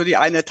aufgekocht für die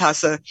eine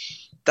Tasse.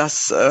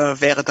 Das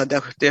wäre dann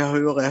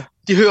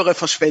die höhere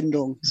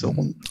Verschwendung. So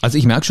rum. Also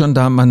ich merke schon,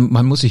 da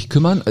man muss sich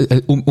kümmern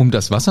um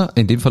das Wasser,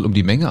 in dem Fall um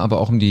die Menge,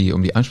 aber auch um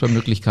die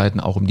Einsparmöglichkeiten,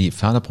 auch um die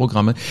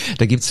Förderprogramme.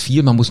 Da gibt's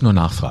viel, man muss nur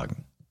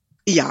nachfragen.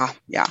 Ja.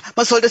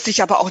 Man sollte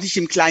sich aber auch nicht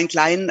im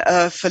Klein-Klein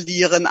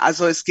verlieren.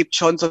 Also es gibt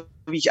schon, so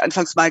wie ich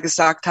anfangs mal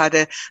gesagt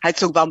hatte,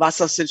 Heizung,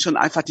 Warmwasser sind schon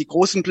einfach die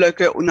großen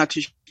Blöcke und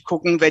natürlich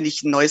gucken, wenn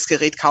ich ein neues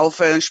Gerät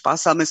kaufe, ein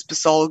sparsames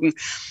besorgen.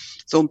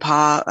 So ein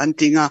paar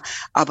Dinger,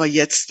 aber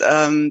jetzt,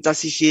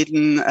 dass ich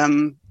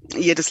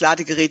jedes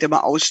Ladegerät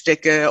immer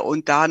ausstecke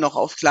und da noch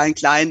auf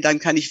klein, dann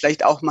kann ich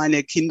vielleicht auch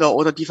meine Kinder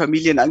oder die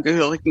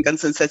Familienangehörigen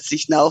ganz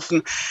entsetzlich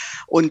nerven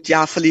und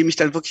ja, verliere mich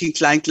dann wirklich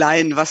in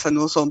klein, was dann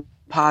nur so ein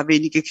paar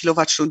wenige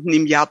Kilowattstunden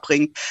im Jahr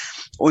bringt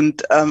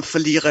und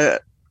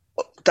verliere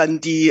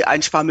dann die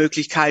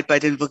Einsparmöglichkeit bei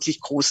den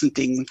wirklich großen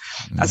Dingen.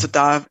 Also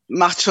da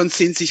macht schon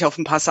Sinn, sich auf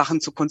ein paar Sachen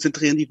zu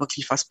konzentrieren, die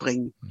wirklich was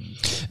bringen.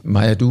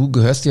 Maja, du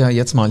gehörst ja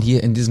jetzt mal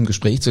hier in diesem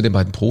Gespräch zu den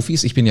beiden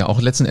Profis. Ich bin ja auch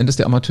letzten Endes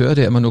der Amateur,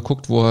 der immer nur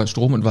guckt, wo er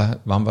Strom und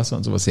Warmwasser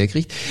und sowas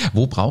herkriegt.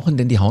 Wo brauchen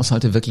denn die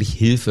Haushalte wirklich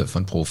Hilfe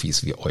von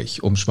Profis wie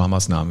euch, um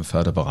Sparmaßnahmen,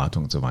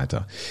 Förderberatung und so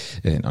weiter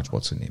in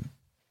Anspruch zu nehmen?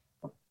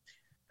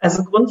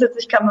 Also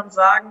grundsätzlich kann man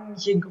sagen,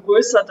 je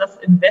größer das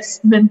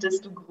Investment,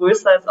 desto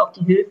größer ist auch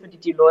die Hilfe, die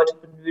die Leute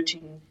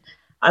benötigen.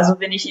 Also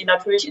wenn ich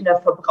natürlich in der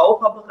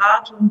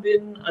Verbraucherberatung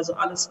bin, also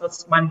alles,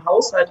 was meinen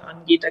Haushalt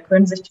angeht, da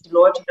können sich die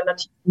Leute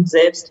relativ gut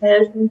selbst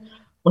helfen.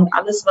 Und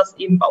alles, was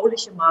eben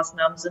bauliche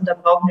Maßnahmen sind, da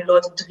brauchen die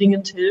Leute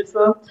dringend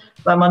Hilfe,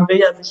 weil man will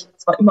ja sich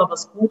zwar immer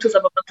was Gutes,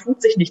 aber man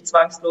tut sich nicht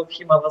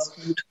zwangsläufig immer was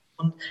Gutes.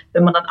 Und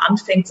wenn man dann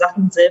anfängt,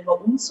 Sachen selber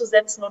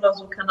umzusetzen oder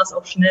so, kann das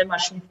auch schnell mal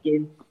schief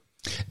gehen.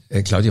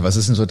 Claudia, was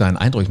ist denn so dein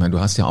Eindruck? Ich meine, du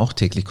hast ja auch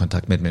täglich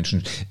Kontakt mit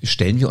Menschen.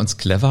 Stellen wir uns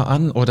clever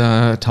an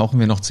oder tauchen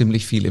wir noch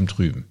ziemlich viel im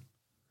Trüben?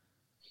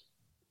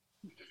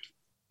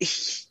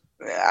 Ich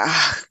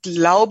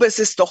glaube, es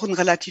ist doch ein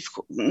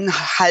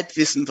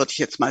Halbwissen, würde ich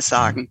jetzt mal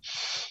sagen.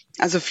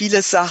 Also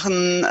viele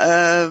Sachen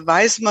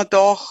weiß man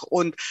doch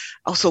und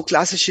auch so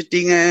klassische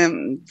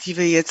Dinge, die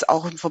wir jetzt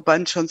auch im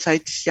Verband schon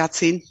seit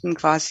Jahrzehnten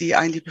quasi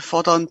eigentlich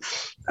befordern,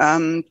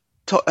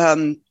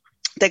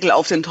 Deckel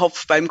auf den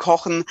Topf beim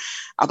Kochen,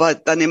 aber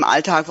dann im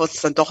Alltag wird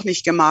es dann doch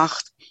nicht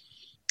gemacht.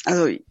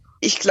 Also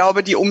ich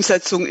glaube, die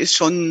Umsetzung ist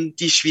schon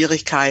die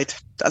Schwierigkeit,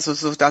 also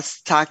so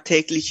das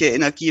tagtägliche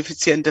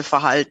energieeffiziente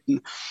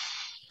Verhalten.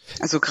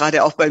 Also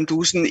gerade auch beim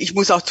Duschen. Ich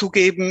muss auch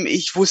zugeben,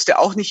 ich wusste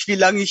auch nicht, wie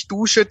lange ich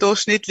dusche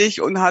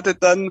durchschnittlich und hatte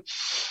dann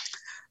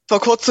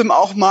vor kurzem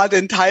auch mal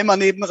den Timer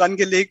nebenan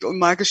gelegt und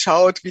mal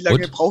geschaut, wie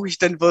lange brauche ich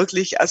denn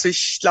wirklich. Also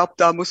ich glaube,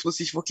 da muss man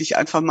sich wirklich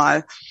einfach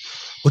mal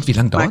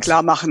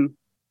klar machen.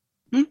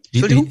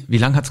 Wie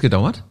lang hat's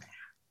gedauert?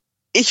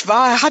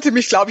 Hatte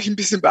mich, glaube ich, ein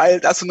bisschen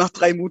beeilt. Also nach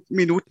 3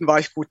 Minuten war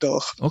ich gut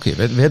durch. Okay,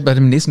 werde bei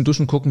dem nächsten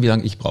Duschen gucken, wie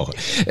lange ich brauche.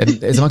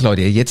 Sag mal,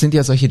 Claudia, jetzt sind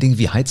ja solche Dinge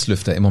wie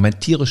Heizlüfter im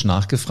Moment tierisch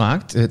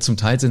nachgefragt. Zum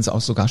Teil sind sie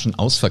auch sogar schon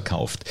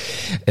ausverkauft.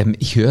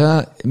 Ich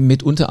höre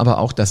mitunter aber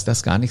auch, dass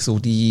das gar nicht so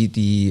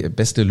die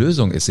beste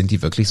Lösung ist. Sind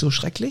die wirklich so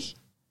schrecklich?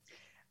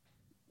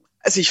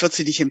 Also ich würde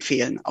sie nicht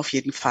empfehlen, auf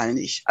jeden Fall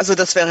nicht. Also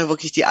das wäre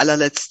wirklich die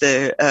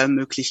allerletzte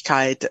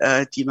Möglichkeit,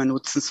 die man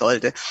nutzen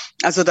sollte.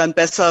 Also dann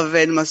besser,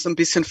 wenn man so ein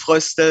bisschen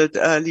fröstelt,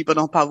 lieber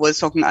noch ein paar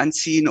Wollsocken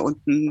anziehen und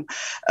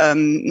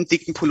einen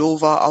dicken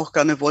Pullover, auch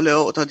gerne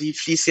Wolle oder die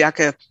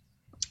Fleecejacke.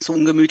 So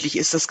ungemütlich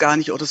ist das gar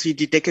nicht, oder sie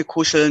die Decke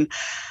kuscheln.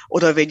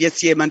 Oder wenn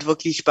jetzt jemand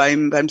wirklich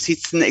beim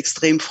Sitzen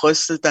extrem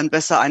fröstelt, dann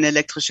besser eine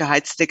elektrische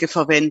Heizdecke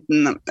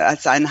verwenden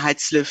als einen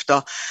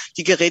Heizlüfter.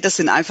 Die Geräte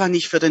sind einfach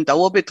nicht für den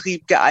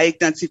Dauerbetrieb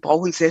geeignet. Sie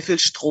brauchen sehr viel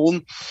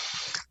Strom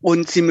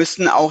und sie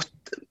müssen auch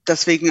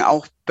deswegen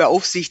auch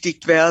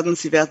beaufsichtigt werden.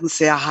 Sie werden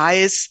sehr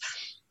heiß.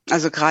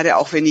 Also gerade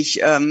auch wenn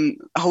ich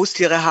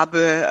Haustiere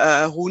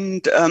habe,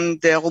 Hund,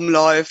 der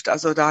rumläuft,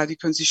 also die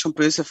können sich schon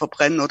böse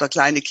verbrennen oder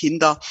kleine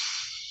Kinder.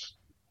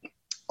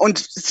 Und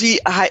sie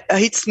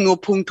erhitzen nur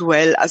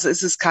punktuell, also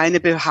es ist keine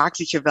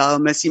behagliche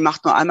Wärme. Sie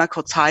macht nur einmal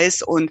kurz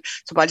heiß und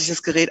sobald ich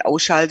das Gerät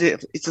ausschalte,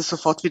 ist es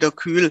sofort wieder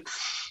kühl.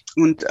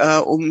 Und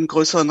um einen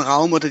größeren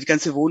Raum oder die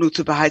ganze Wohnung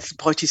zu beheizen,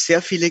 bräuchte ich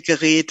sehr viele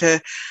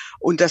Geräte.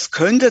 Und das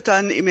könnte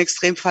dann im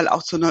Extremfall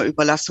auch zu einer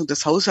Überlastung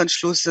des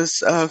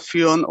Hausanschlusses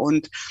führen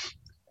und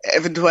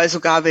eventuell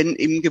sogar, wenn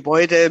im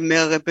Gebäude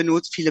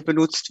viele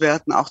benutzt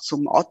werden, auch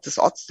des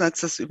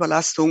Ortsnetzes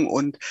Überlastung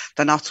und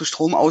danach zu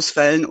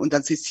Stromausfällen und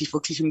dann sitzt sich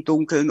wirklich im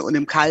Dunkeln und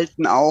im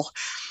Kalten auch.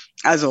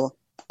 Also,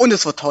 und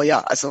es wird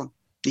teuer, also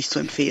nicht zu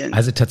empfehlen.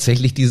 Also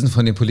tatsächlich diesen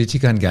von den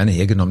Politikern gerne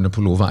hergenommenen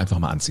Pullover einfach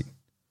mal anziehen.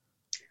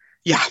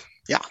 Ja.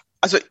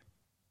 Also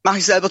mache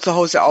ich selber zu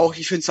Hause auch.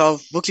 Ich finde es auch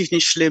wirklich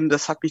nicht schlimm.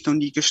 Das hat mich noch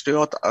nie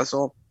gestört.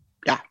 Also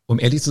ja. Um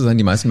ehrlich zu sein,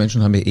 die meisten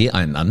Menschen haben ja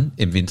einen an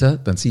im Winter,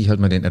 dann ziehe ich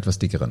halt mal den etwas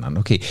dickeren an.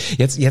 Okay,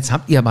 jetzt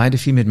habt ihr beide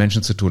viel mit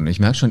Menschen zu tun. Ich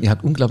merke schon, ihr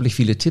habt unglaublich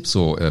viele Tipps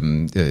so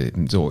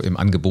im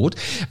Angebot.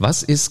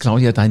 Was ist,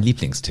 Claudia, dein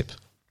Lieblingstipp?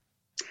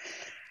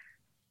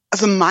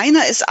 Also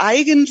meiner ist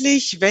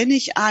eigentlich, wenn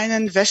ich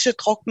einen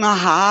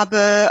Wäschetrockner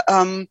habe,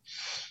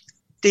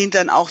 den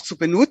dann auch zu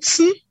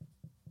benutzen.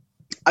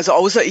 Also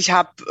außer ich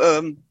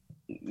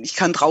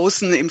kann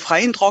draußen im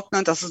Freien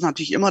trocknen, das ist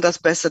natürlich immer das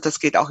Beste, das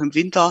geht auch im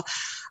Winter.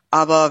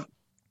 Aber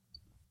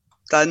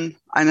dann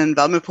einen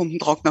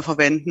Wärmepumpentrockner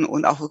verwenden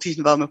und auch wirklich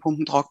einen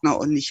Wärmepumpentrockner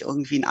und nicht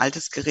irgendwie ein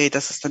altes Gerät.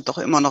 Das ist dann doch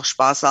immer noch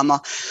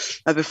sparsamer,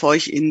 weil bevor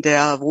ich in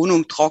der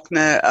Wohnung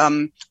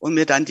trockne und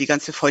mir dann die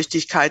ganze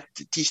Feuchtigkeit,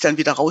 die ich dann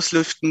wieder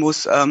rauslüften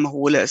muss,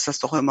 hole, ist das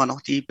doch immer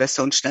noch die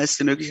beste und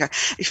schnellste Möglichkeit.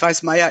 Ich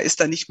weiß, Maja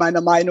ist da nicht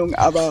meiner Meinung,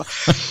 aber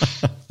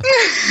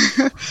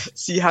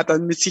sie hat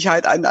dann mit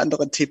Sicherheit einen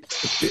anderen Tipp.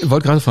 Ich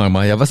wollte gerade fragen,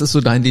 Maja, was ist so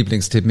dein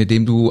Lieblingstipp, mit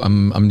dem du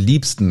am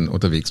liebsten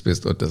unterwegs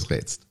bist und das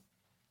rätst?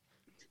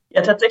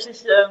 Ja,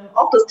 tatsächlich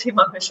auch das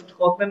Thema Wäsche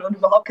trocknen und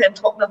überhaupt keinen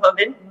Trockner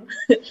verwenden.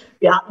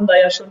 Wir hatten da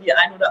ja schon die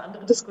ein oder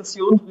andere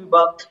Diskussion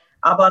drüber.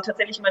 Aber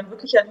tatsächlich mein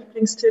wirklicher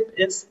Lieblingstipp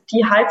ist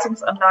die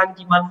Heizungsanlage,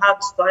 die man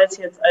hat, sei es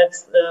jetzt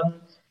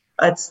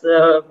als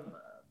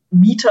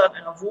Mieter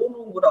in einer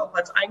Wohnung oder auch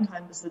als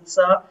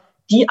Eigenheimbesitzer,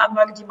 die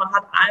Anlage, die man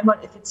hat, einmal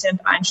effizient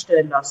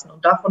einstellen lassen.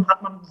 Und davon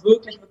hat man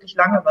wirklich, wirklich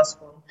lange was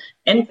von.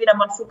 Entweder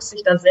man fuchst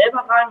sich da selber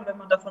rein und wenn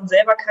man davon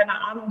selber keine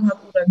Ahnung hat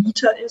oder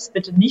Mieter ist,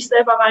 bitte nicht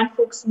selber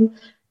reinfuchsen,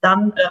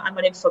 dann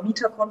einmal den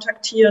Vermieter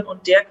kontaktieren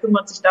und der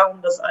kümmert sich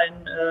darum,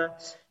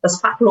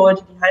 dass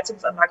Fachleute die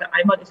Heizungsanlage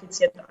einmal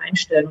effizient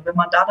einstellen. Und wenn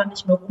man da dann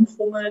nicht mehr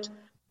rumfummelt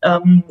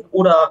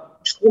oder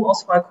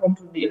Stromausfall kommt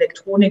und die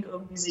Elektronik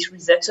irgendwie sich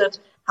resettet,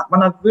 hat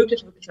man da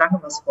wirklich, wirklich lange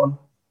was von.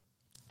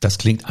 Das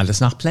klingt alles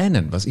nach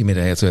Plänen, was ihr mir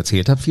da jetzt so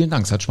erzählt habt. Vielen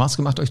Dank, es hat Spaß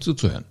gemacht, euch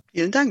zuzuhören.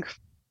 Vielen Dank.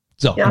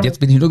 So, ja. Und jetzt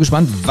bin ich nur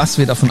gespannt, was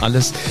wir davon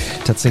alles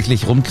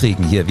tatsächlich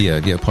rumkriegen hier,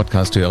 wir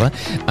Podcast-Hörer.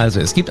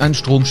 Also es gibt einen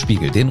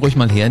Stromspiegel, den ruhig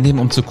mal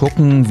hernehmen, um zu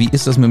gucken, wie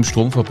ist das mit dem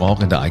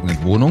Stromverbrauch in der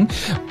eigenen Wohnung.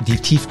 Die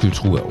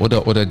Tiefkühltruhe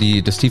oder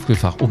das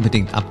Tiefkühlfach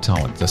unbedingt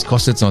abtauen. Das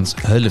kostet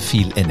sonst Hölle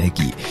viel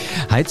Energie.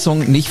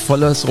 Heizung nicht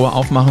volles Rohr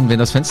aufmachen, wenn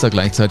das Fenster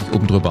gleichzeitig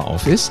oben drüber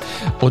auf ist.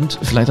 Und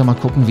vielleicht auch mal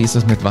gucken, wie ist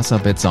das mit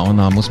Wasserbett,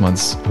 Sauna, muss man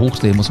es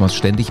hochdrehen, muss man es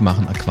ständig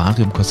machen.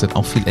 Aquarium kostet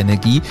auch viel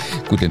Energie.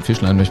 Gut, den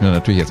Fischlein möchten wir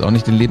natürlich jetzt auch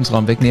nicht den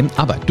Lebensraum wegnehmen,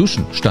 aber Duschen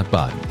statt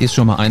baden ist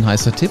schon mal ein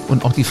heißer Tipp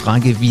und auch die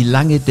Frage, wie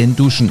lange denn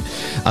duschen?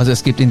 Also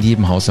es gibt in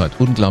jedem Haushalt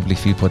unglaublich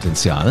viel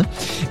Potenzial.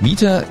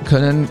 Mieter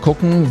können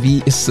gucken,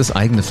 wie ist das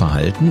eigene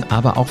Verhalten,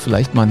 aber auch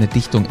vielleicht mal eine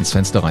Dichtung ins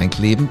Fenster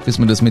reinkleben, bis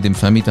man das mit dem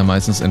Vermieter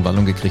meistens in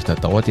Wallung gekriegt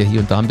hat, dauert ja hier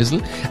und da ein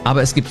bisschen,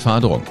 aber es gibt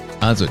Förderung.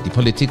 Also die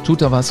Politik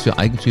tut da was für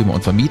Eigentümer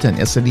und Vermieter in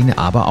erster Linie,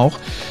 aber auch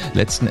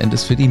letzten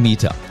Endes für die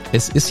Mieter.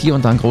 Es ist hier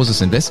und da ein großes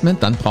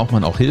Investment, dann braucht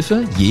man auch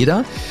Hilfe,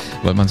 jeder,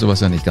 weil man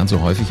sowas ja nicht ganz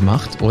so häufig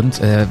macht.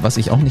 Und was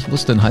ich auch nicht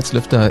wusste, ein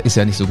Heizlüfter ist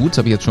ja nicht so gut, das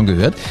habe ich jetzt schon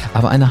gehört,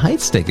 aber eine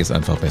Heizdecke ist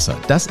einfach besser.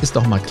 Das ist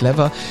doch mal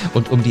clever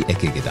und um die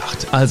Ecke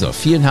gedacht. Also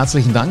vielen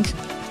herzlichen Dank,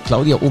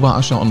 Claudia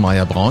Oberascher und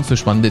Maja Braun, für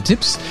spannende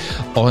Tipps.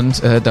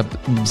 Und da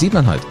sieht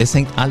man halt, es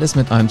hängt alles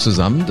mit einem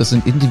zusammen. Das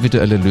sind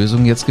individuelle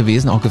Lösungen jetzt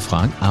gewesen, auch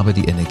gefragt, aber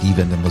die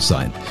Energiewende muss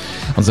sein.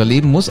 Unser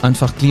Leben muss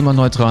einfach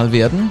klimaneutral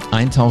werden.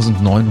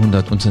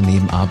 1900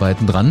 Unternehmen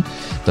arbeiten dran,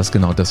 dass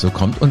genau das so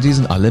kommt. Und die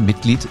sind alle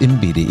Mitglied im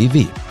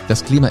BDEW.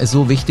 Das Klima ist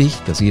so wichtig,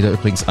 dass jeder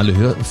übrigens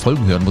alle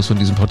Folgen hören muss von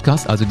diesem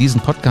Podcast. Also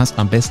diesen Podcast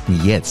am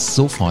besten jetzt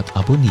sofort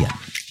abonnieren.